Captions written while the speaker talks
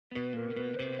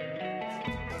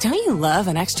Don't you love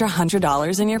an extra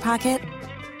 $100 in your pocket?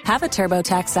 Have a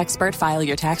TurboTax expert file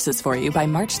your taxes for you by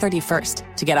March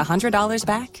 31st to get $100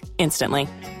 back instantly.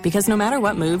 Because no matter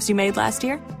what moves you made last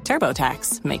year,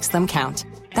 TurboTax makes them count.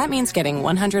 That means getting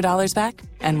 $100 back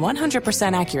and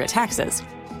 100% accurate taxes,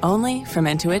 only from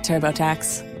Intuit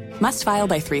TurboTax. Must file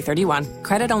by 3/31.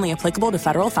 Credit only applicable to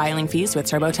federal filing fees with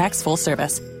TurboTax full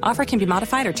service. Offer can be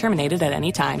modified or terminated at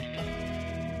any time.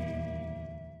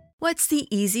 What's the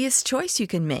easiest choice you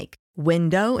can make?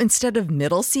 Window instead of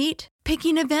middle seat?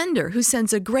 Picking a vendor who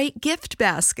sends a great gift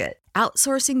basket?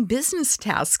 Outsourcing business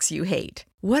tasks you hate?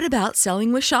 What about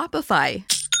selling with Shopify?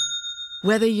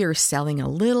 Whether you're selling a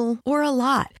little or a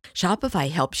lot,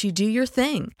 Shopify helps you do your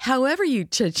thing, however you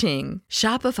cha-ching.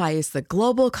 Shopify is the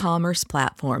global commerce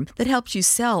platform that helps you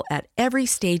sell at every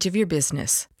stage of your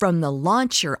business. From the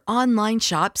launch your online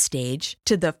shop stage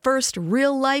to the first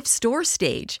real-life store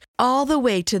stage, all the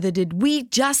way to the did we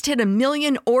just hit 1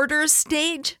 million orders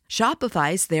stage.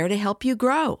 Shopify's there to help you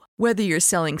grow. Whether you're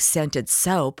selling scented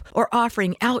soap or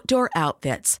offering outdoor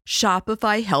outfits,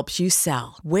 Shopify helps you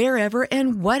sell. Wherever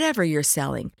and whatever you're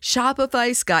selling,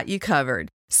 Shopify's got you covered.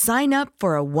 Sign up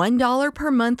for a $1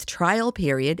 per month trial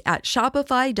period at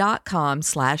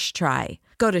shopify.com/try.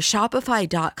 Go to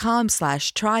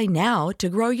shopify.com/try now to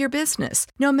grow your business,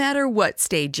 no matter what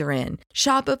stage you're in.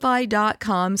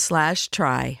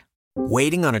 Shopify.com/try.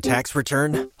 Waiting on a tax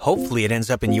return? Hopefully it ends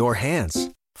up in your hands.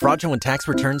 Fraudulent tax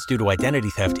returns due to identity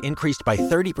theft increased by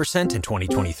 30% in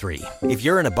 2023. If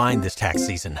you're in a bind this tax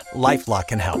season, LifeLock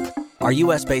can help. Our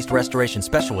U.S.-based restoration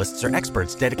specialists are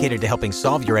experts dedicated to helping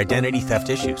solve your identity theft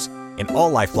issues. And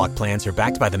all LifeLock plans are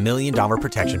backed by the $1 Million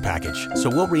Protection Package. So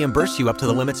we'll reimburse you up to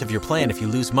the limits of your plan if you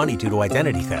lose money due to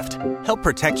identity theft. Help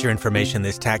protect your information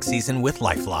this tax season with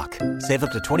LifeLock. Save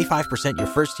up to 25% your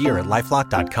first year at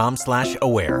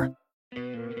LifeLock.com/aware.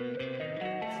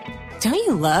 Don't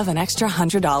you love an extra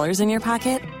 $100 in your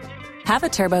pocket? Have a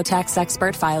TurboTax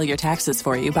expert file your taxes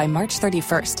for you by March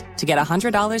 31st to get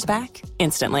 $100 back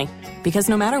instantly. Because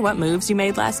no matter what moves you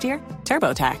made last year,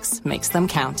 TurboTax makes them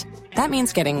count. That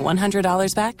means getting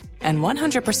 $100 back and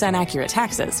 100% accurate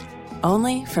taxes,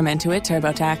 only from Intuit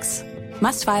TurboTax.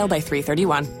 Must file by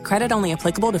 3/31. Credit only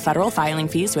applicable to federal filing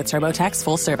fees with TurboTax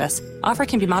full service. Offer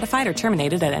can be modified or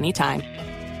terminated at any time.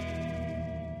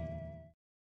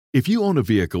 If you own a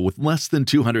vehicle with less than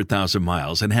 200,000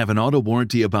 miles and have an auto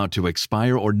warranty about to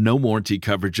expire or no warranty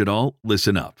coverage at all,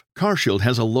 listen up. CarShield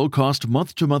has a low-cost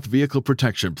month-to-month vehicle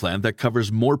protection plan that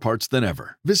covers more parts than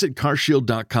ever. Visit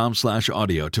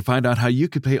carshield.com/audio to find out how you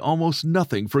could pay almost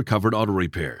nothing for covered auto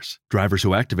repairs. Drivers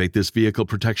who activate this vehicle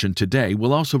protection today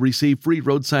will also receive free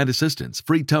roadside assistance,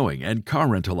 free towing, and car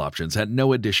rental options at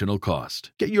no additional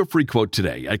cost. Get your free quote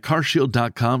today at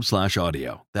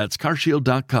carshield.com/audio. That's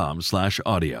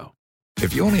carshield.com/audio.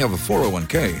 If you only have a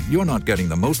 401k, you're not getting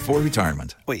the most for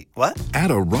retirement. Wait, what? Add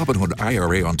a Robinhood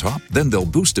IRA on top, then they'll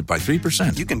boost it by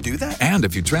 3%. You can do that? And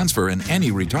if you transfer in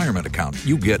any retirement account,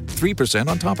 you get 3%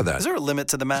 on top of that. Is there a limit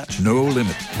to the match? No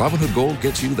limit. Robinhood Gold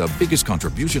gets you the biggest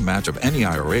contribution match of any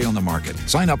IRA on the market.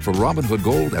 Sign up for Robinhood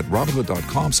Gold at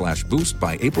Robinhood.com/boost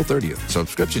by April 30th.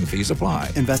 Subscription fees apply.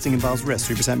 Investing involves risk.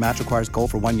 3% match requires gold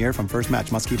for 1 year from first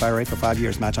match. Must keep IRA for 5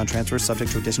 years. Match on transfers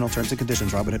subject to additional terms and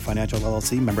conditions. Robinhood Financial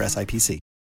LLC, member SIPC.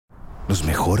 Los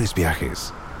mejores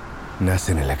viajes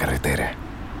nacen en la carretera,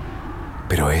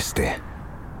 pero este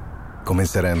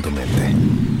comenzará en tu mente.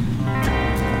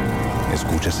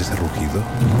 ¿Escuchas ese rugido?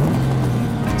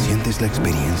 ¿Sientes la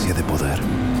experiencia de poder?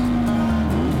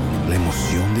 ¿La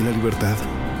emoción de la libertad?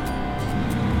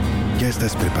 Ya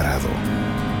estás preparado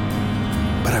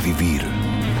para vivir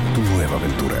tu nueva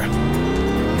aventura.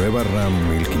 Nueva Ram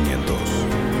 1500.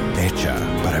 Hecha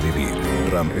para vivir.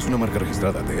 Ram es una marca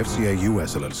registrada de FCA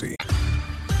US LLC.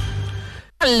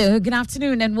 Hello, good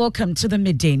afternoon and welcome to the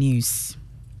Midday News.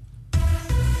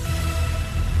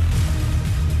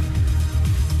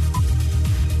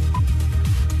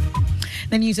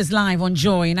 The news is live on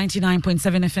Joy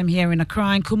 99.7 FM here in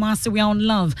Accra and Kumasi. We are on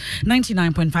Love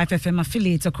 99.5 FM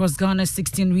affiliates across Ghana's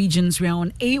 16 regions. We are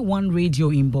on A1 Radio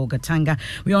in Bolgatanga.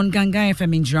 We are on Ganga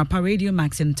FM in Jirapa, Radio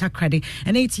Max in Takrady,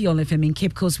 and ATL FM in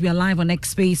Cape Coast. We are live on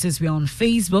X Spaces. We are on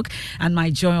Facebook and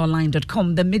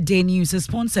myjoyonline.com. The Midday News is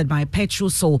sponsored by Petrol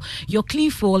Sol. Your clean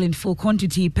fuel in full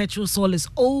quantity. Petrol Sol is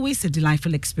always a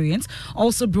delightful experience.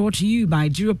 Also brought to you by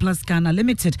Duraplus Ghana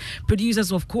Limited,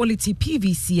 producers of quality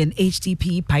PVC and HDPE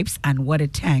MP pipes and water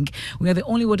tank. We are the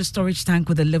only water storage tank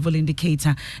with a level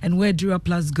indicator, and where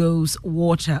Duraplus goes,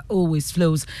 water always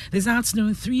flows. This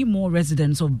afternoon, 3 more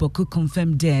residents of Bawku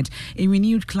confirmed dead in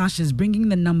renewed clashes, bringing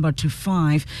the number to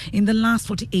 5 in the last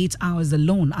 48 hours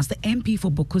alone, as the MP for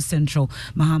Bawku Central,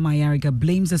 Mahama Ayariga,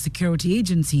 blames the security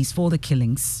agencies for the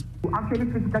killings.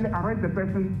 Actually physically arrest the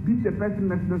person, beat the person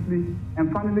mercilessly,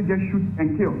 and finally just shoot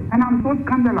and kill. And I'm so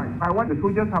scandalized by what the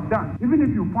soldiers have done. Even if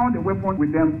you found a weapon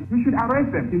with them, you should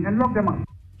arrest them and lock them up.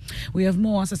 We have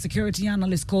more as a security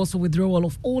analyst calls for withdrawal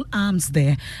of all arms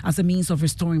there as a means of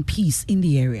restoring peace in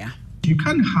the area. You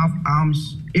can't have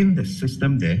arms in the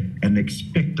system there and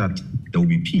expect that there will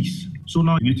be peace. So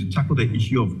now you need to tackle the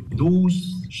issue of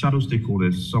those shadow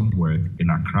stakeholders somewhere in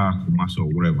Accra, Kumasi, or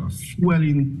wherever,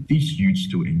 fueling these youths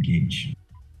to engage.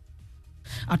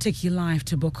 I'll take you live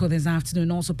to Bawku this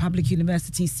afternoon. Also, Public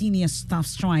University senior staff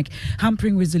strike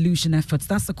hampering resolution efforts.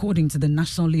 That's according to the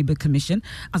National Labour Commission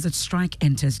as its strike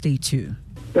enters day 2.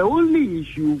 The only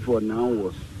issue for now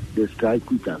was the strike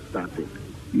which has started.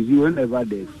 You see, whenever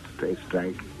there's a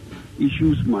strike,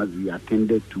 issues must be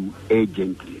attended to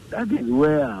urgently. That is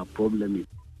where our problem is.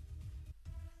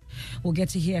 We'll get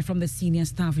to hear from the senior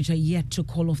staff, which are yet to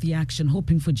call off the action,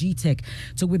 hoping for GTEC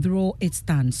to withdraw its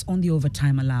stance on the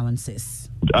overtime allowances.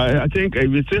 I think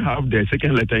we still have the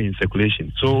second letter in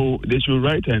circulation, so they should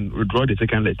write and withdraw the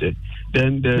second letter.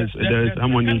 Then there's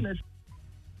harmony.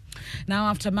 Now,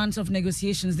 after months of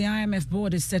negotiations, the IMF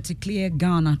board is set to clear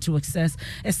Ghana to access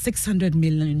a $600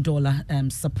 million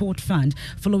support fund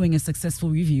following a successful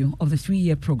review of the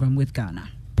 3-year program with Ghana.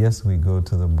 Yes, we go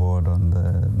to the board on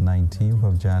the 19th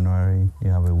of January. You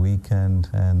have a weekend,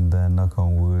 and knock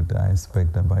on wood, I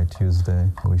expect that by Tuesday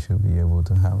we should be able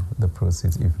to have the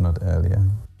proceeds, if not earlier.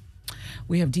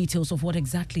 We have details of what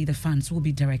exactly the funds will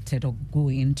be directed or go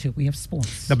into. We have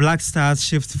sports. The Black Stars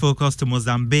shift focus to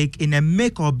Mozambique in a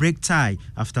make-or-break tie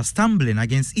after stumbling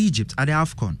against Egypt at the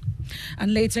AFCON.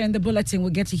 And later in the bulletin,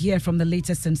 we'll get to hear from the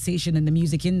latest sensation in the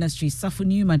music industry, Safu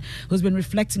Newman, who's been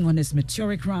reflecting on his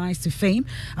meteoric rise to fame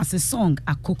as his song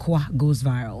Akokwa goes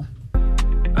viral.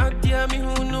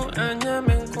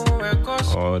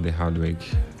 All the hard work,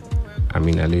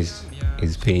 at least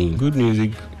is paying. Good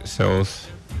music sells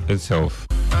itself.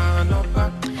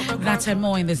 That and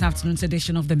more in this afternoon's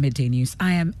edition of the Midday News.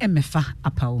 I am Emefa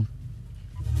Apau.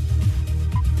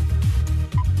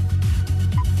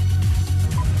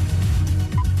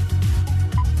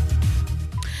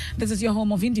 This is your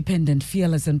home of independent,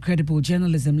 fearless and credible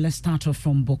journalism. Let's start off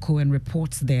from Bawku and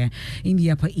reports there. In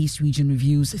the Upper East region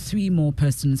reviews, 3 more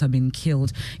persons have been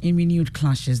killed in renewed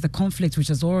clashes. The conflict, which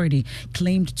has already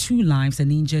claimed 2 lives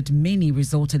and injured many,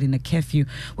 resulted in a curfew,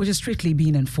 which is strictly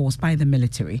being enforced by the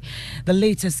military. The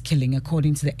latest killing,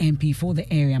 according to the MP for the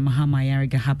area, Mahama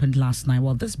Ayariga, happened last night.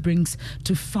 Well, this brings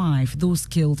to 5 those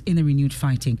killed in the renewed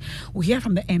fighting. We'll hear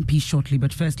from the MP shortly,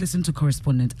 but first, listen to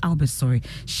correspondent Albert Sori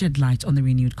shed light on the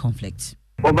renewed conflict.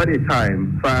 Over the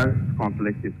time, first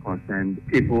conflict is concerned,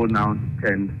 people now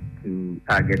tend to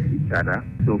target each other.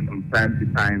 So from time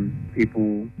to time,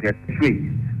 people get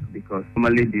tricked because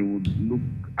normally they would look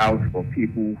out for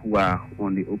people who are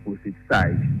on the opposite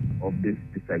side of this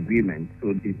disagreement.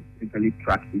 So they typically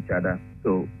track each other.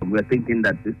 So we're thinking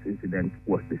that this incident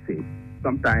was the same.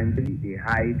 Sometimes they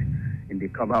hide in the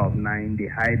cover of 9, they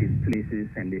hide in places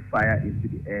and they fire into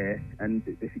the air, and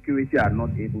the security are not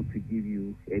able to give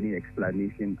you any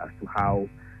explanation as to how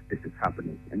this is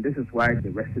happening. And this is why the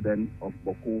residents of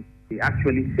Bawku, they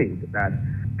actually think that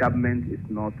government is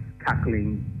not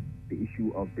tackling the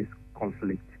issue of this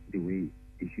conflict the way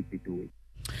it should be doing.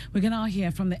 We're going to now hear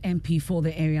from the MP for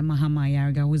the area, Mahama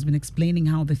Ayariga, who has been explaining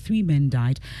how the 3 men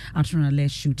died after an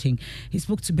alleged shooting. He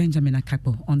spoke to Benjamin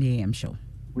Akakpo on the AM show.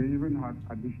 We even had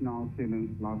additional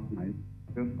killings last night,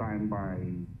 this time by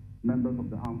members of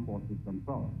the armed forces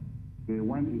themselves. They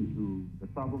went into the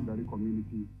Southern Valley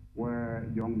community where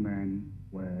young men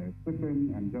were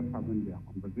sitting and just having their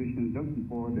conversation just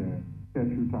before the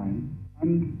curfew time.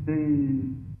 And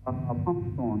they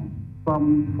pounced on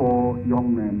some 4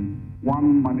 young men.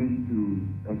 One managed to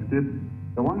escape.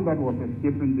 The one that was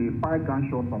escaping, they fired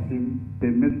gunshots at him. They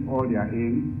missed all their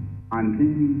aim, and he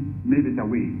made it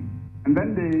away. And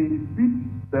then they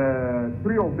beat the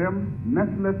 3 of them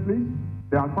mercilessly.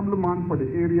 The assemblyman for the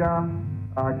area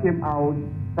came out,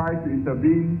 tried to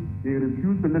intervene. They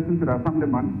refused to listen to the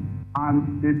assemblyman,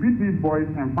 and they beat these boys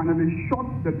and finally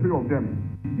shot the 3 of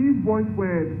them. These boys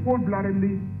were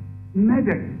cold-bloodedly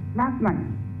murdered last night.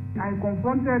 I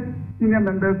confronted senior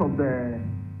members of the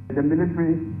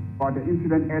military about the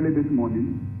incident early this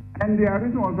morning, and their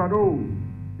reason was that,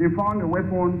 they found a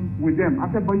weapon with them.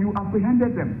 I said, but you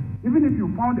apprehended them. Even if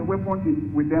you found a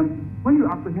weapon with them, when you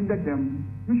apprehended them,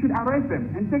 you should arrest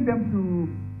them and take them to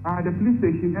the police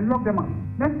station and lock them up.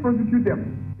 Let's prosecute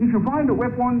them. If you find a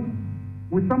weapon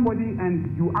with somebody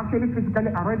and you actually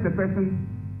physically arrest the person,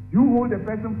 you hold the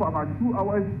person for about 2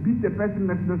 hours, beat the person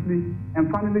mercilessly,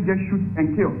 and finally just shoot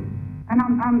and kill. And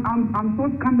I'm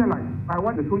so scandalized by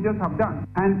what the soldiers have done,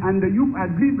 and the youth are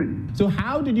grieving. So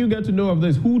how did you get to know of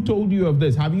this? Who told you of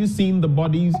this? Have you seen the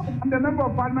bodies? I'm the member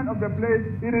of parliament of the place.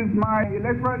 It is my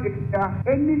electoral area.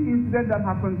 Any incident that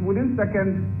happens within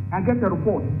seconds, I get a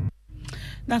report.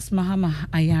 That's Mahama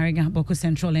Ayariga, Bawku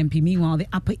Central MP. Meanwhile, the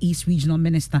Upper East Regional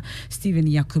Minister, Stephen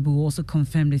Yakubu, also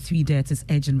confirmed the 3 deaths as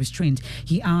urgent restraint.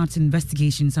 He adds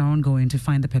investigations are ongoing to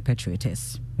find the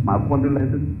perpetrators. My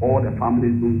condolences to all the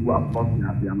families those who have lost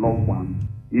their loved ones.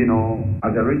 You know,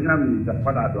 as a regional minister,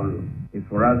 what I don't is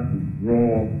for us to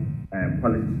draw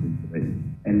policies into it.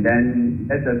 And then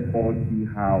let us all see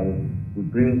how we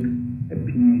bring a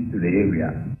peace to the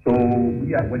area. So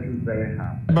we are working very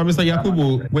hard. But Mr.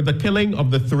 Yakubu, with the killing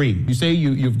of the 3, you say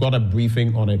you've got a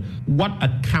briefing on it. What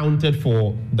accounted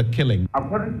for the killing?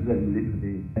 According to the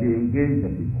military, they engaged the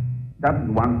people. That is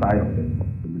one side of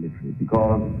the military,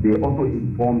 because they also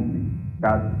informed me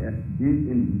that these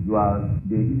individuals,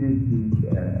 they didn't see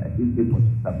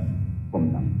AK-47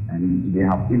 from them, and they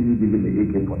have even given the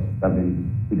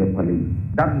AK-47 to the police.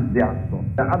 That is their story.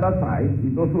 The other side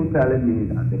is also telling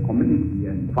me that the community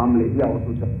and the family, they are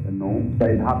also telling them no,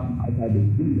 that it happened outside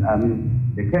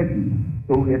the curfew.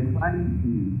 So we are trying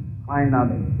to find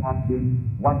out exactly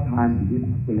what time did it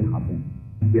actually happen.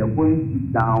 We are going to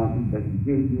sit down,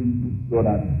 investigating, so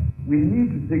that we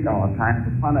need to take our time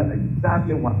to find out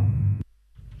exactly what.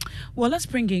 Well, let's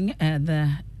bring in the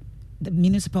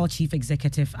Municipal Chief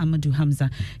Executive, Amadou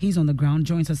Hamza. He's on the ground,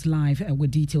 joins us live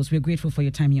with details. We're grateful for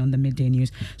your time here on the Midday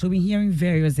News. So we've been hearing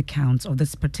various accounts of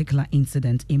this particular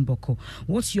incident in Bawku.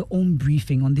 What's your own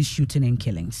briefing on this shooting and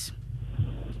killings?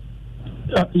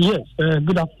 Yes,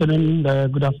 good afternoon.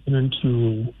 Good afternoon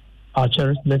to our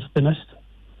cherished listeners.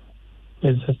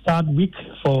 It's a sad week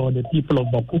for the people of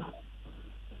Bawku.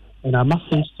 And I must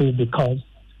say so because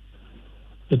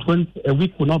a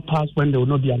week will not pass when there will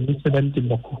not be an incident in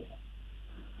Bawku.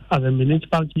 As a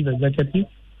municipal chief executive,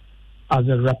 as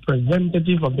a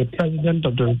representative of the President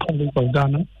of the Republic of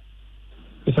Ghana,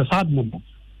 it's a sad moment.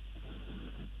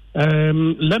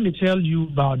 Let me tell you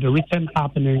about the recent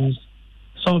happenings,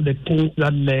 some of the things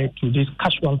that led to these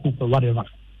casualties or whatever.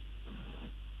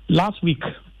 Last week,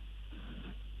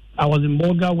 I was in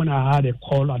Bolga when I had a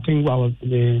call. I think I was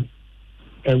in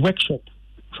a workshop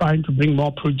trying to bring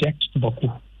more projects to Bawku.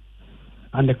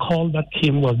 And the call that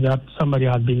came was that somebody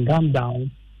had been gunned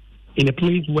down in a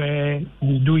place where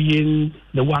we're doing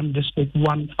the one district,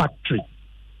 one factory.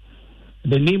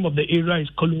 The name of the area is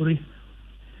Kolori.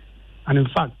 And in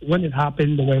fact, when it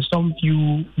happened, there were some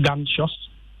few gunshots.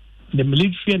 The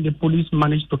military and the police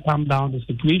managed to calm down the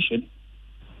situation.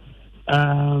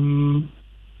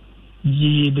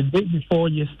 The day before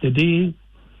yesterday,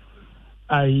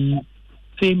 I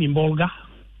came in Bolga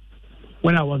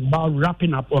when I was about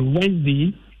wrapping up on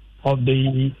Wednesday of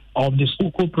the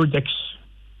Soko projects.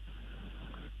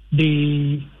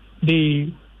 I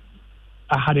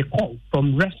had a call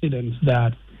from residents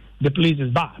that the place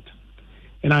is bad.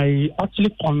 And I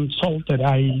actually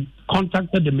I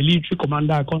contacted the military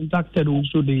commander, I contacted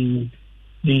also the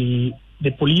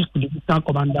police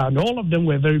commander, and all of them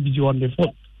were very busy on the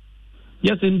phone.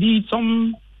 Yes, indeed,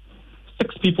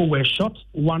 6 people were shot,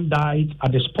 1 died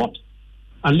at the spot,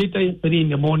 and later yesterday in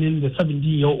the morning, the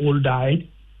 17-year-old died.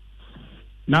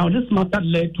 Now, this matter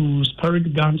led to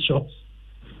spirit gunshots.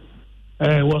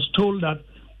 Was told that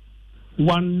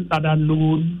one other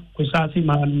known Kusasi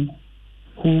man,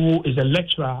 who is a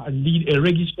lecturer, indeed a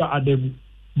registrar at the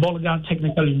Bolga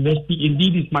Technical University,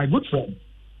 indeed is my good friend.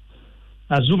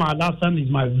 Zuma Alasan is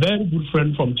my very good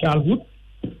friend from childhood.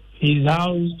 His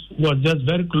house was just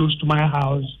very close to my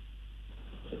house.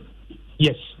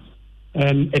 Yes.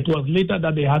 And it was later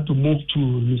that they had to move to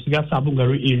Misiga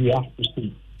Sabungari area to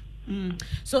stay.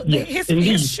 So yes,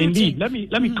 indeed. Let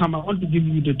me come. I want to give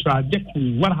you the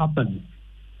trajectory. What happened?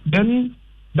 Then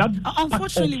that.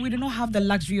 Unfortunately, we do not have the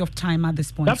luxury of time at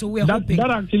this point. So we're hoping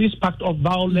that actually sparked of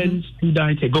violence 2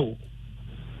 nights ago.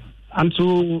 And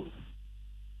so,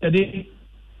 in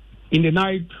the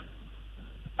night,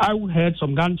 I heard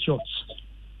some gunshots,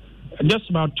 just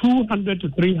about 200 to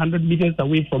 300 meters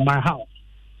away from my house.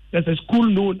 There's a school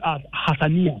known as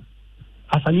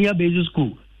Hassania Basic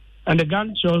School. And the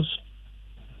gunshots,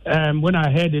 when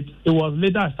I heard it, it was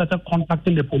later I started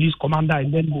contacting the police commander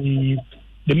and then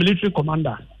the military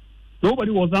commander.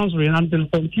 Nobody was answering until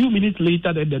a few minutes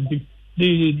later that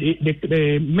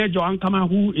the Major Ankama,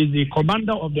 who is the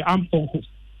commander of the armed forces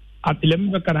at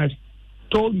 11 Mechanized,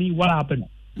 told me what happened.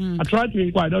 I tried to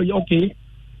inquire. Okay,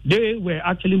 they were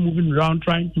actually moving around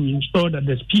trying to ensure that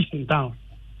there's peace in town.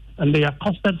 And they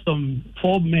accosted some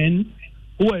 4 men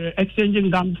who were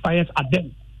exchanging gunfires at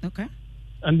them. Okay.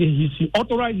 And he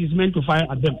authorized his men to fire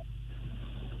at them.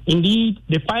 Indeed,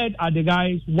 they fired at the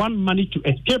guys. 1 managed to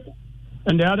escape,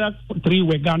 and the other 3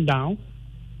 were gunned down.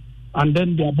 And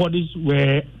then their bodies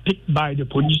were picked by the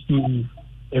police to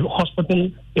a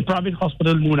hospital, a private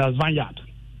hospital known as Vineyard.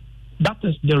 That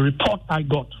is the report I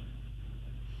got.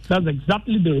 That's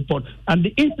exactly the report. And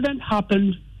the incident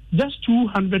happened just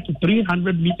 200 to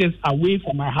 300 meters away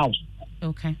from my house.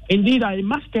 Okay. Indeed, I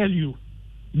must tell you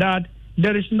that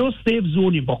there is no safe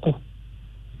zone in Bawku.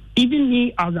 Even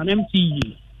me as an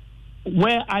MCE,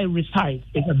 where I reside,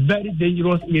 is a very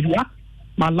dangerous area.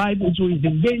 My life also is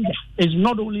in danger. It's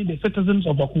not only the citizens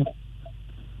of Bawku.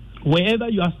 Wherever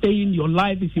you are staying, your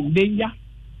life is in danger.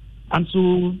 And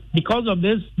so, because of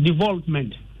this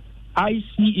development, I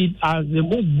see it as the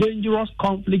most dangerous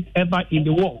conflict ever in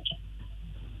the world.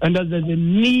 And there's a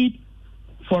need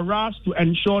for us to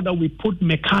ensure that we put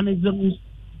mechanisms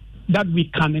that we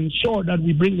can ensure that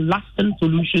we bring lasting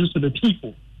solutions to the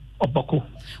people of Bawku.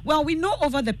 Well, we know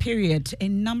over the period a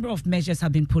number of measures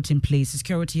have been put in place.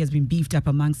 Security has been beefed up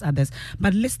amongst others.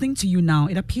 But listening to you now,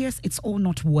 it appears it's all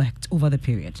not worked over the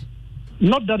period.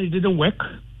 Not that it didn't work.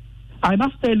 I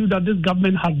must tell you that this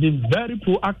government has been very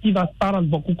proactive as far as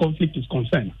Bawku conflict is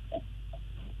concerned.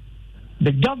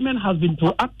 The government has been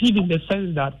proactive in the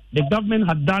sense that the government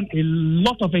had done a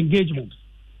lot of engagement.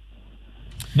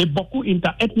 The Bawku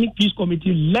Inter-Ethnic Peace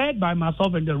Committee, led by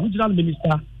myself and the regional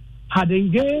minister, had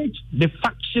engaged the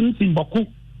factions in Bawku.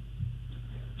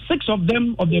 6 of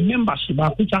them, of the membership,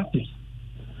 are Kuchatis.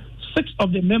 6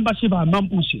 of the membership are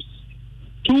Mampushis.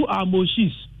 2 are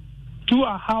Moshis. 2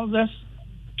 are Houses.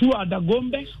 2 are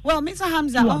Dagombe. Well, Mr.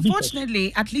 Hamza,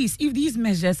 unfortunately, at least if these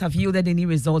measures have yielded any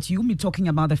results, you'll be talking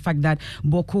about the fact that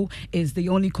Bawku is the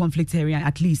only conflict area,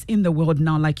 at least in the world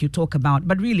now, like you talk about.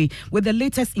 But really, with the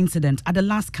latest incident, at the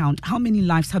last count, how many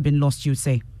lives have been lost, you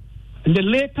say? The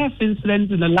latest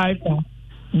incident in the life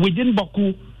within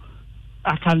Bawku,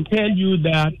 I can tell you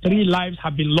that 3 lives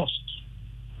have been lost.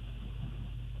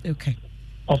 Okay.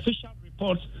 Official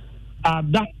reports are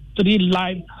that 3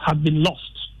 lives have been lost.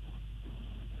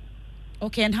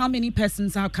 Okay, and how many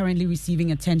persons are currently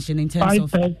receiving attention in terms 5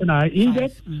 of... 5 persons are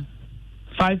injured.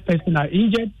 5 persons are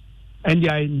injured, and they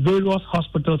are in various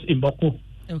hospitals in Bawku.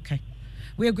 Okay.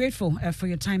 We are grateful for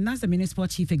your time. That's the Municipal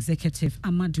Chief Executive,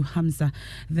 Amadou Hamza,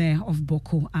 there of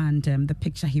Bawku, and the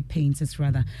picture he paints is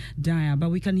rather dire. But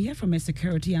we can hear from a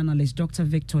security analyst, Dr.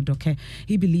 Victor Doke.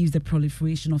 He believes the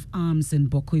proliferation of arms in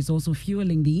Bawku is also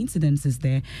fueling the incidences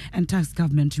there and tasks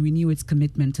government to renew its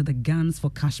commitment to the Guns for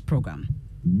Cash program.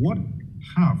 What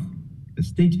have the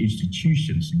state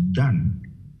institutions done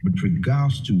with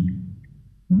regards to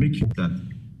making that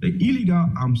the illegal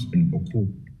arms in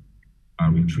Bawku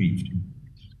are retrieved?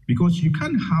 Because you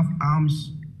can't have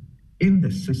arms in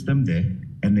the system there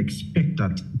and expect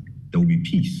that there will be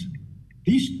peace.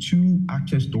 These 2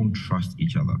 actors don't trust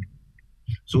each other.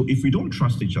 So if we don't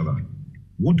trust each other,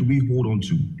 what do we hold on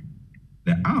to?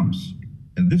 The arms.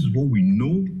 And this is what we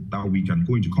know that we can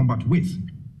go into combat with.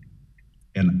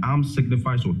 And arms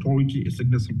signifies authority, it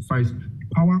signifies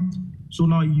power. So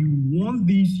now you want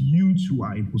these youths who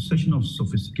are in possession of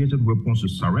sophisticated weapons to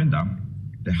surrender.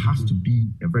 There has to be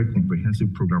a very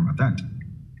comprehensive program at that.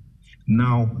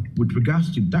 Now, with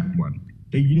regards to that one,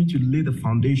 then you need to lay the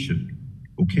foundation,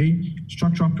 okay?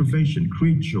 Structural prevention,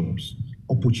 create jobs,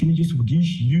 opportunities for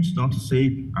these youths now to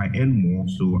say, I earn more,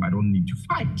 so I don't need to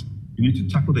fight. You need to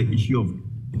tackle the issue of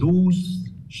those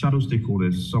shadow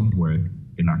stakeholders somewhere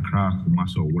in Accra,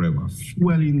 Kumasi, or wherever,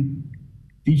 fueling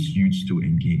these youths to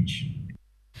engage.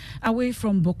 Away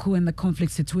from Bawku and the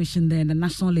conflict situation there, the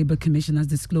National Labour Commission has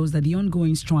disclosed that the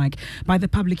ongoing strike by the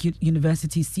Public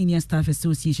University Senior Staff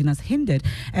Association has hindered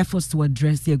efforts to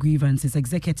address their grievances.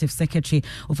 Executive Secretary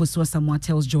Ofusua Samoa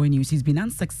tells Joy News he's been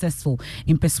unsuccessful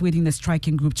in persuading the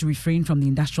striking group to refrain from the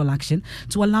industrial action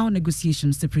to allow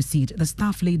negotiations to proceed. The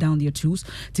staff lay down their tools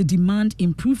to demand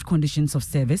improved conditions of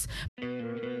service.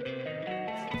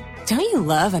 Don't you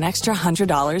love an extra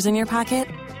 $100 in your pocket?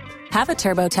 Have a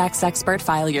TurboTax expert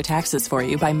file your taxes for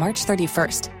you by March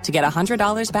 31st to get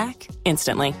 $100 back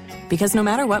instantly. Because no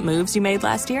matter what moves you made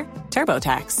last year,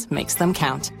 TurboTax makes them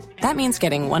count. That means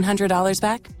getting $100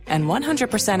 back and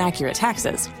 100% accurate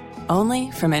taxes,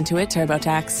 only from Intuit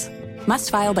TurboTax. Must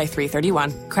file by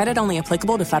 3/31. Credit only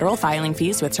applicable to federal filing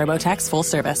fees with TurboTax full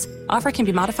service. Offer can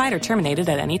be modified or terminated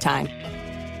at any time.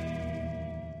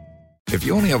 If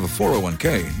you only have a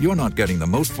 401k, you're not getting the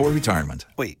most for retirement.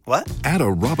 Wait, what? Add a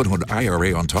Robinhood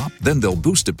IRA on top, then they'll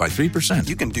boost it by 3%.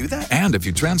 You can do that? And if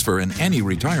you transfer in any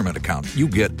retirement account, you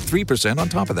get 3% on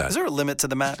top of that. Is there a limit to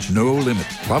the match? No limit.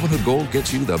 Robinhood Gold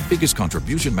gets you the biggest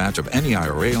contribution match of any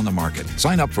IRA on the market.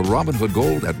 Sign up for Robinhood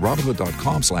Gold at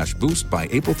robinhood.com/boost by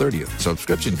April 30th.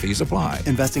 Subscription fees apply.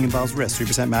 Investing involves risk.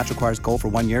 3% match requires gold for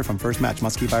 1 year from first match.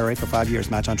 Must keep IRA for 5 years.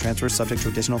 Match on transfers subject to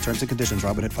additional terms and conditions.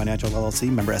 Robinhood Financial LLC,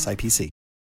 member SIPC.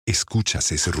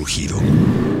 ¿Escuchas ese rugido?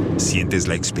 ¿Sientes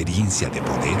la experiencia de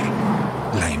poder?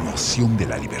 ¿La emoción de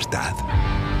la libertad?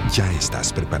 Ya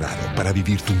estás preparado para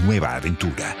vivir tu nueva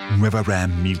aventura. Nueva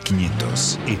Ram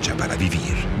 1500, hecha para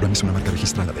vivir. Ram es una marca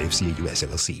registrada de FCA US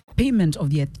LLC. Payment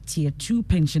of their Tier 2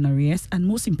 pension arrears and,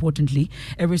 most importantly,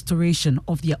 a restoration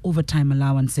of their overtime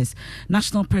allowances.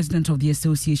 National President of the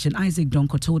Association, Isaac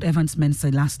Donko, told Evans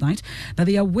Mensah last night that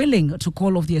they are willing to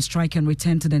call off their strike and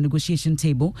return to the negotiation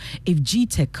table if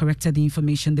GTEC corrected the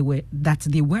information that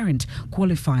they weren't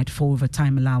qualified for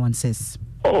overtime allowances.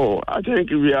 Oh, I think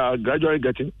we are gradually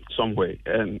getting somewhere.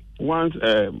 And once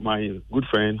my good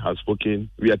friend has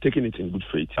spoken, we are taking it in good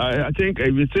faith. I think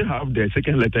we still have the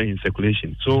second letter in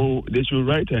circulation. So they should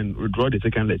write and withdraw the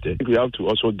second letter. We have to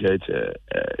also get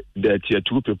the Tier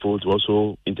 2 people to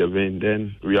also intervene.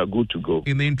 Then we are good to go.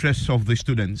 In the interests of the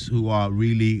students who are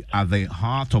really at the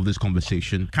heart of this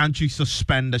conversation, can't you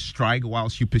suspend the strike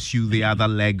whilst you pursue the other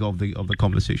leg of the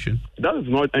conversation? That is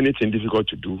not anything difficult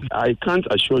to do. I can't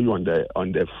assure you on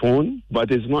the phone, but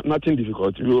it's nothing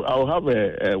difficult. I'll have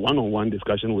a one-on-one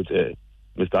discussion with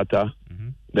Mr. Atta.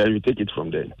 Then we take it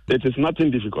from there. It is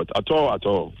nothing difficult at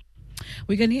all.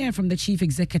 We can hear from the Chief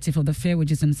Executive of the Fair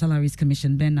Wages and Salaries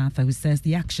Commission, Ben Arthur, who says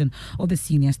the action of the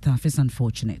senior staff is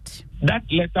unfortunate. That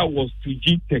letter was to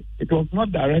GTEC. It was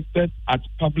not directed at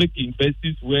public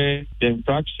universities where the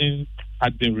infractions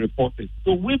had been reported.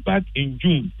 So way back in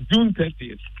June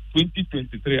 30th,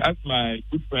 2023, as my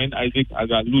good friend Isaac has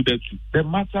alluded to, the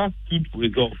matter stood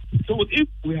resolved. So if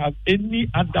we have any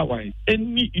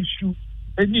issue,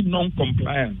 any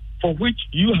non-compliance for which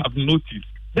you have noticed,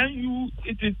 then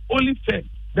it is only fair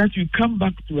that you come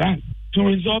back to us to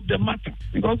resolve the matter.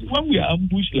 Because when we are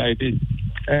ambushed like this,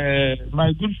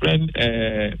 my good friend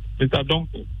Mr.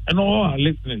 Donko and all our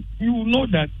listeners, you will know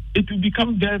that it will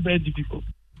become very, very difficult.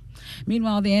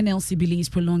 Meanwhile, the NLC believes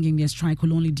prolonging their strike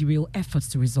will only derail efforts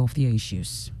to resolve their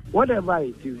issues. Whatever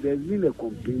it is, there's been a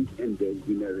complaint and there's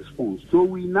been a response. So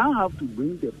we now have to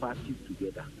bring the parties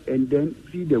together and then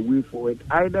see the way forward.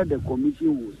 Either the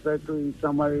commission will settle it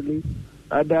summarily,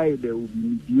 either there will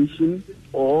be mediation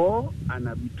or an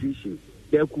arbitration.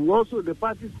 The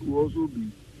parties could also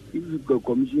be, if the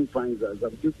commission finds us,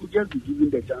 they could just be given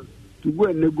the chance to go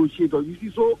and negotiate. Or you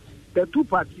see, so the two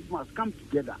parties must come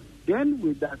together. Then,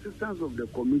 with the assistance of the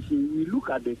commission, we look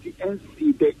at the and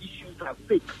see the issues at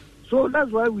stake. So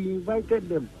that's why we invited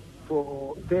them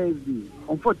for Thursday.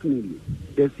 Unfortunately,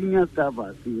 the senior staff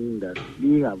are saying that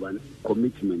they have a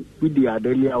commitment with the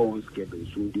earlier on schedule,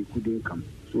 so they couldn't come.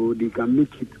 So they can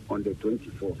make it on the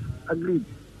 24th. Agreed.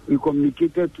 We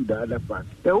communicated to the other part.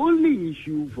 The only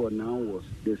issue for now was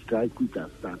the strike which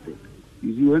has started.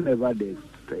 You see, whenever there's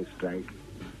a strike,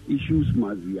 issues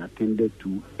must be attended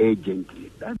to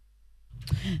urgently.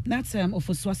 That's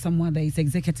Ofosua Samwada, is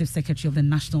Executive Secretary of the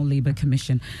National Labour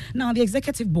Commission. Now, the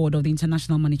Executive Board of the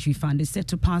International Monetary Fund is set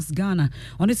to pass Ghana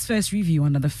on its first review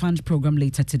under the fund program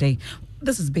later today.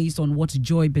 This is based on what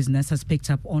Joy Business has picked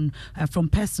up on from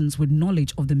persons with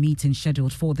knowledge of the meeting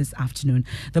scheduled for this afternoon.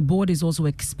 The board is also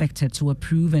expected to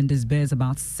approve and disburse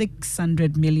about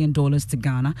 $600 million to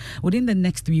Ghana within the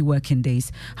next 3 working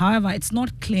days. However, it's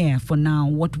not clear for now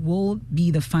what will be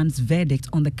the fund's verdict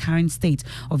on the current state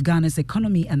of Ghana's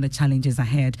economy and the challenges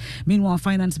ahead. Meanwhile,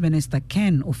 Finance Minister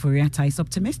Ken Ofori-Atta is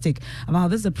optimistic about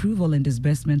this approval and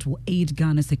disbursement will aid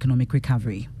Ghana's economic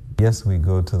recovery. Yes, we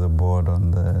go to the board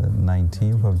on the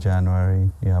 19th of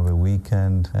January. We have a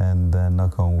weekend, and then,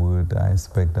 knock on wood, I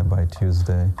expect that by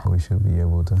Tuesday we should be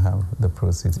able to have the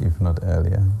proceeds, if not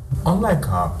earlier. Unlike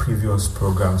our previous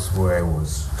programs where it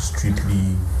was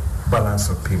strictly balance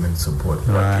of payment support, it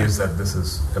appears that this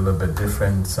is a little bit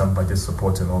different, some budget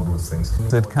support and all those things.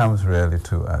 It comes really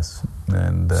to us.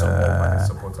 And I'll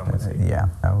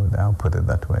put it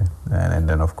that way. And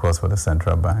then, of course, for the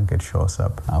central bank, it shows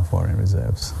up our foreign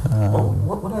reserves.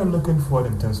 What are you looking for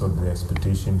in terms of the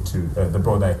expectation to the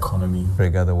broader economy?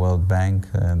 Regard the World Bank,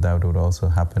 that would also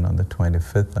happen on the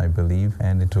 25th, I believe,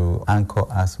 and it will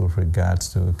anchor us with regards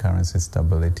to currency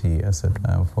stability,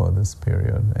 etc., for this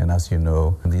period. And as you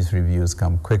know, these reviews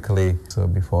come quickly, so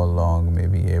before long,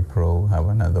 maybe April, have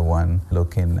another one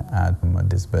looking at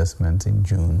disbursements in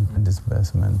June and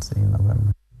disbursements in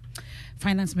November.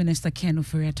 Finance Minister Ken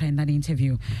Ofori-Atta in that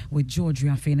interview with George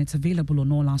Uyafe, and it's available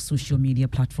on all our social media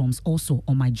platforms, also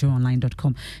on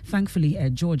myjoyonline.com. Thankfully,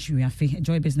 George Uyafe,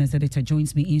 Joy Business Editor,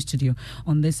 joins me in studio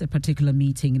on this particular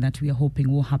meeting that we are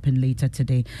hoping will happen later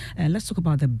today. Let's talk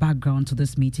about the background to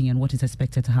this meeting and what is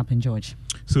expected to happen, George.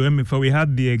 So, MFA, we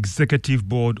had the executive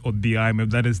board of the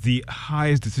IMF, that is the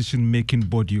highest decision-making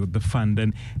body of the fund,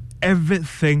 and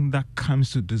everything that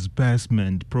comes to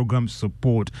disbursement, program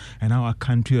support, and how our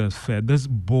country has fared, this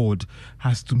board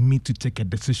has to meet to take a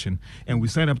decision. And we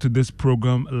signed up to this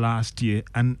program last year,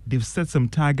 and they've set some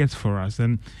targets for us.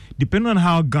 And depending on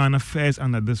how Ghana fares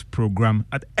under this program,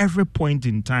 at every point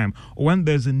in time, when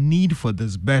there's a need for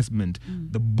disbursement,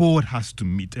 the board has to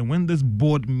meet. And when this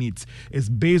board meets, it's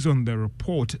based on the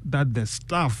report that the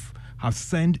staff have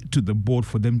sent to the board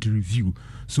for them to review.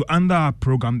 So under our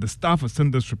program, the staff has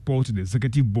sent this report to the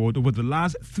executive board. Over the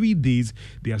last 3 days,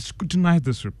 they have scrutinized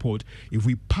this report. If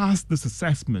we pass this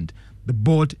assessment, the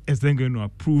board is then going to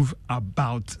approve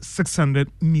about $600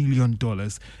 million,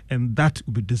 and that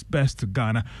will be disbursed to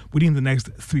Ghana within the next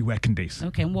 3 working days.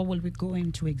 Okay, and what will we go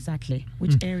into exactly?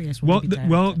 Which areas will be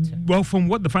directed to? Well, from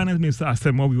what the finance minister has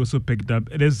said, what we also picked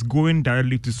up, it is going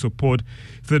directly to support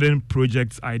certain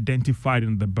projects identified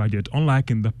in the budget, unlike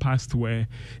in the past where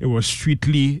it was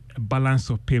strictly a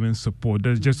balance of payment support.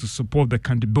 That's just to support the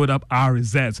country, build up our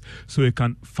reserves so it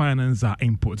can finance our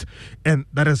input. And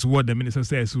that is what the minister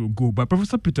says will go. But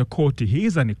Professor Peter Korte, he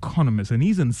is an economist, and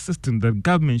he's insisting that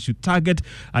government should target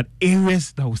at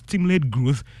areas that will stimulate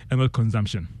growth and not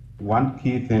consumption. One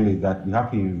key thing is that we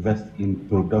have to invest in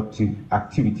productive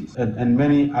activities and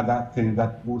many other things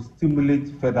that will stimulate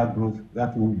further growth,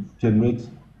 that will generate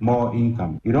more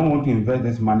income. You don't want to invest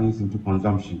this money into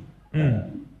consumption.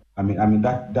 I mean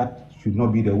that should not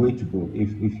be the way to go.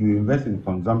 If you invest in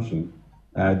consumption,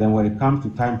 then when it comes to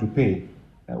time to pay,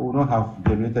 we will not have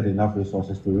generated enough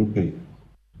resources to repay.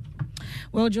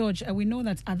 Well, George, we know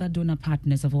that other donor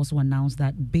partners have also announced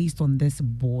that based on this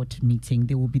board meeting,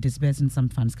 they will be disbursing some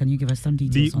funds. Can you give us some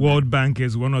details? The World Bank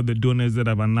is one of the donors that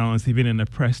have announced, even in a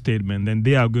press statement, and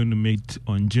they are going to meet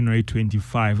on January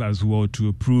 25 as well to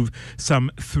approve some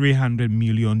 $300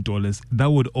 million. That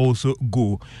would also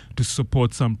go to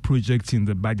support some projects in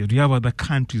the budget. We have other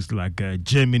countries like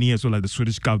Germany, as well as the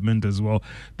Swedish government as well,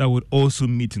 that would also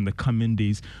meet in the coming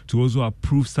days to also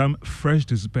approve some fresh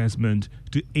disbursement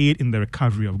to aid in the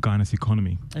recovery of Ghana's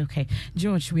economy. Okay.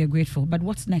 George, we are grateful. But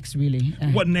what's next, really?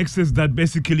 What next is that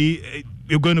basically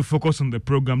you're going to focus on the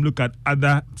program, look at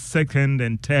other second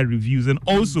and third reviews, and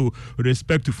also with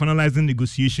respect to finalizing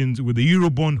negotiations with the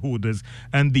Eurobond holders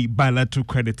and the bilateral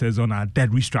creditors on our debt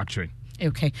restructuring.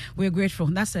 Okay, we're grateful.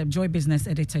 That's Joy Business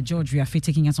Editor George Uyafe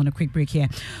taking us on a quick break here.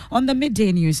 On the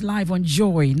Midday News, live on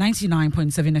Joy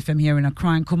 99.7 FM here in Accra,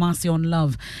 and Kumasi on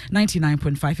Love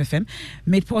 99.5 FM.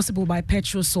 Made possible by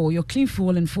Petrol Sol, your clean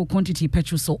fuel and full quantity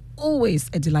Petrol Sol, always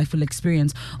a delightful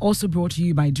experience. Also brought to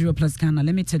you by Duraplus Ghana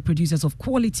Limited, producers of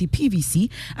quality PVC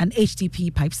and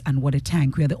HDP pipes and water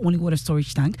tank. We are the only water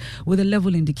storage tank with a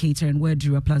level indicator, and where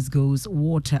Duraplus goes,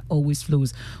 water always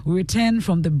flows. We return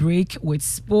from the break with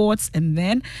sports, and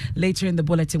then later in the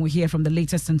bulletin, we hear from the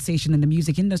latest sensation in the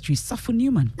music industry, Safo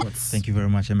Newman. Thank you very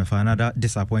much, MFA. Another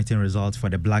disappointing result for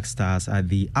the Black Stars at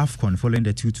the AFCON following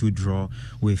the 2-2 draw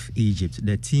with Egypt.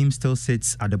 The team still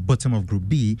sits at the bottom of Group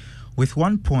B with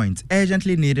 1 point,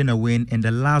 urgently needing a win in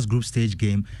the last group stage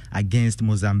game against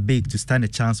Mozambique to stand a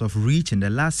chance of reaching the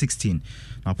last 16.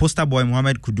 Now, poster boy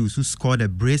Mohamed Kudus, who scored a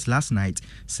brace last night,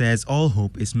 says all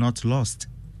hope is not lost.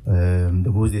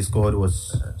 The goals they scored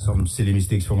was some silly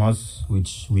mistakes from us,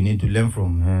 which we need to learn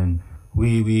from. And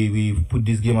we put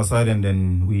this game aside, and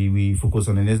then we focus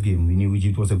on the next game. We knew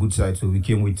Egypt was a good side, so we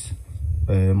came with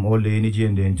all the energy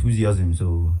and the enthusiasm.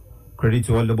 So credit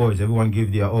to all the boys. Everyone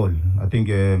gave their all. I think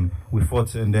we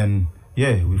fought, and then,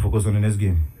 we focused on the next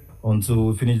game. Until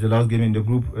we finished the last game in the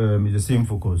group, it's the same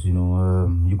focus.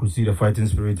 You could see the fighting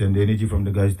spirit and the energy from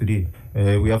the guys today.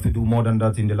 We have to do more than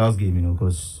that in the last game,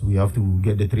 because we have to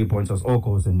get the 3 points as all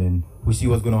costs, and then we see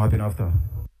what's going to happen after.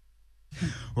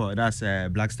 Well, that's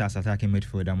Black Stars attacking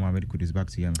midfielder Mohamed Kudus. Back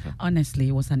to you, MFA. Honestly,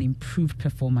 it was an improved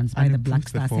performance by the Black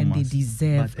Stars, and they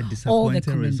deserve all the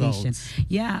commendation.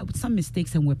 Yeah, with some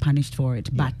mistakes, and were punished for it,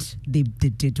 but they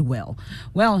did well.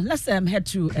 Well, let's head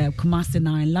to Kumasi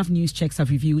now. And Love News checks have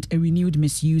revealed a renewed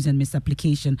misuse and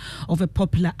misapplication of a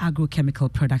popular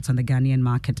agrochemical product on the Ghanaian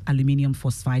market, aluminium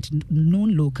phosphide,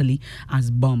 known locally as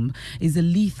BOM, is a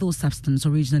lethal substance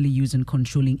originally used in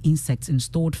controlling insects in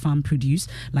stored farm produce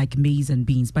like maize and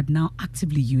beans, but now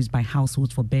actively used by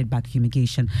households for bedbug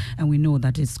fumigation. And we know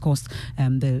that it's cost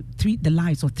the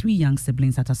lives of 3 young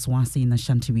siblings at Aswasi in the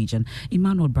Ashanti region.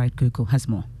 Emmanuel Bright Koko has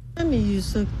more.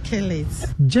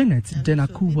 Janet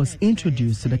Denaku was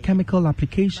introduced to the chemical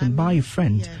application by a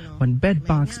friend when bed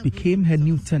bugs became her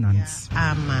new tenants.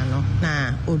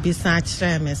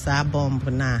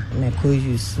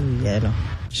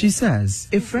 She says,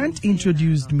 a friend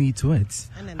introduced me to it.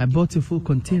 I bought a full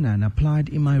container and applied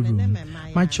in my room.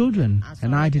 My children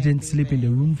and I didn't sleep in the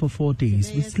room for 4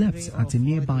 days. We slept at a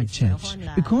nearby church.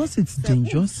 Because it's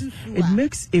dangerous, it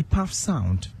makes a puff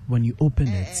sound when you open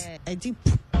it.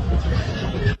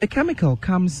 The chemical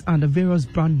comes under various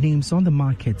brand names on the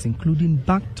market, including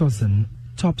Bactozin,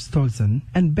 Topstozin,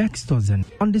 and Bextozin.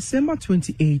 On December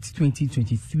 28,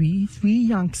 2023, 3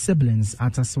 young siblings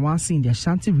at Aswasi in the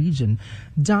Ashanti region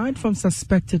died from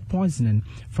suspected poisoning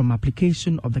from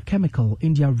application of the chemical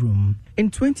in their room. In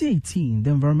 2018,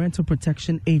 the Environmental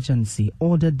Protection Agency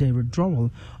ordered the withdrawal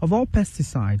of all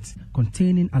pesticides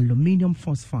containing aluminium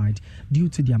phosphide due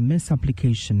to their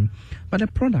misapplication, but the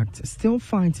product still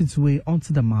finds its way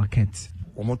onto the market.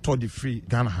 We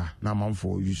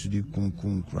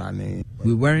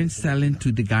weren't selling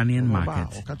to the Ghanaian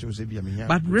market,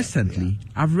 but recently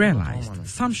I've realized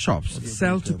some shops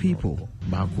sell to people.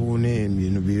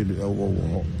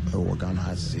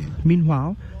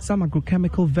 Meanwhile, some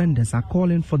agrochemical vendors are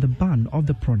calling for the ban of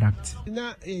the product.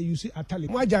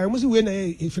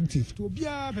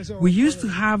 We used to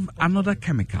have another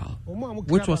chemical,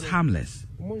 which was harmless,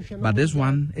 but this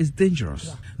one is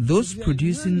dangerous. Those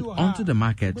producing onto the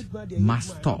market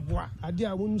must stop.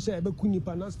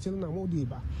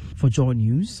 For Joy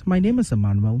News, my name is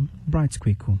Emmanuel Bright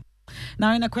Kweku.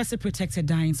 Now, in Akwese protected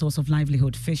dying source of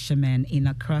livelihood, fishermen in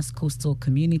Accra's coastal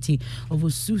community of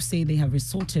Osu say they have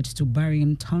resorted to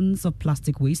burying tons of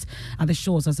plastic waste at the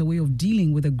shores as a way of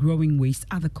dealing with the growing waste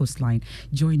at the coastline.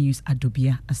 Joy News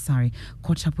Adobia Asari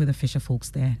caught up with the fisher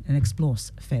folks there and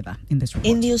explores further in this report.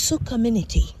 In the Osu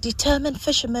community, determined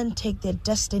fishermen take their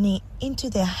destiny into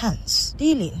their hands,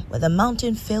 dealing with the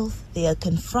mountain filth they are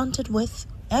confronted with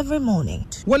every morning.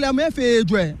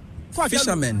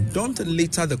 Fishermen don't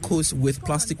litter the coast with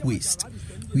plastic waste.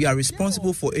 We are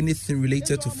responsible for anything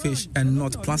related to fish and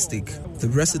not plastic. The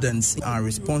residents are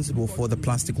responsible for the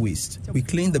plastic waste. We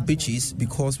clean the beaches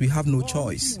because we have no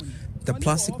choice. The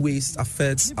plastic waste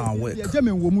affects our work.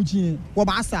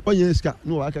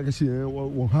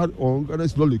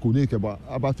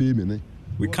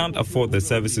 We can't afford the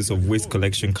services of waste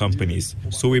collection companies,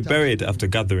 so we bury it after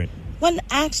gathering. When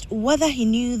asked whether he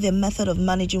knew the method of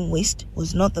managing waste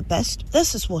was not the best,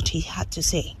 this is what he had to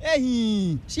say.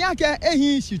 It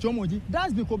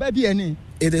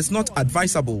is not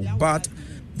advisable, but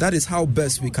that is how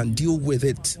best we can deal with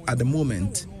it at the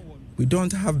moment. We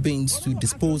don't have bins to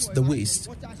dispose the waste.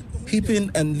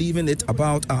 Heaping and leaving it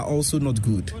about are also not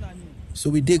good. So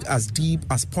we dig as deep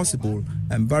as possible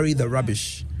and bury the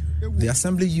rubbish. The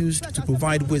assembly used to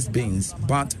provide waste bins,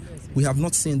 but we have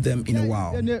not seen them in a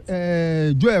while.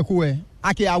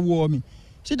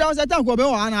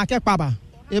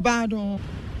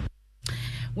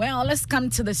 Well, let's come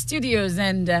to the studios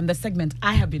and the segment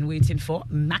I have been waiting for.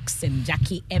 Max and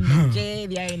Jackie MJ,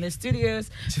 they are in the studios.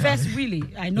 First, really,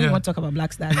 I know you want to talk about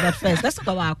Black Stars, but first, let's talk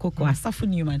about Coco, Asafu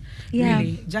Newman. Yeah.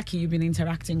 Really, Jackie, you've been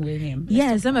interacting with him.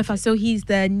 Yes, so he's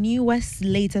the newest,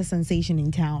 latest sensation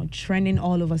in town, trending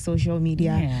all over social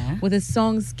media, with his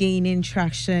songs gaining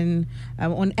traction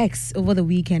on X over the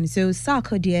weekend. So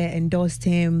Sarkodie endorsed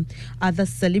him, other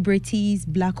celebrities,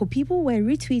 Black people were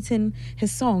retweeting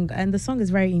his song, and the song is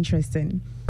very interesting.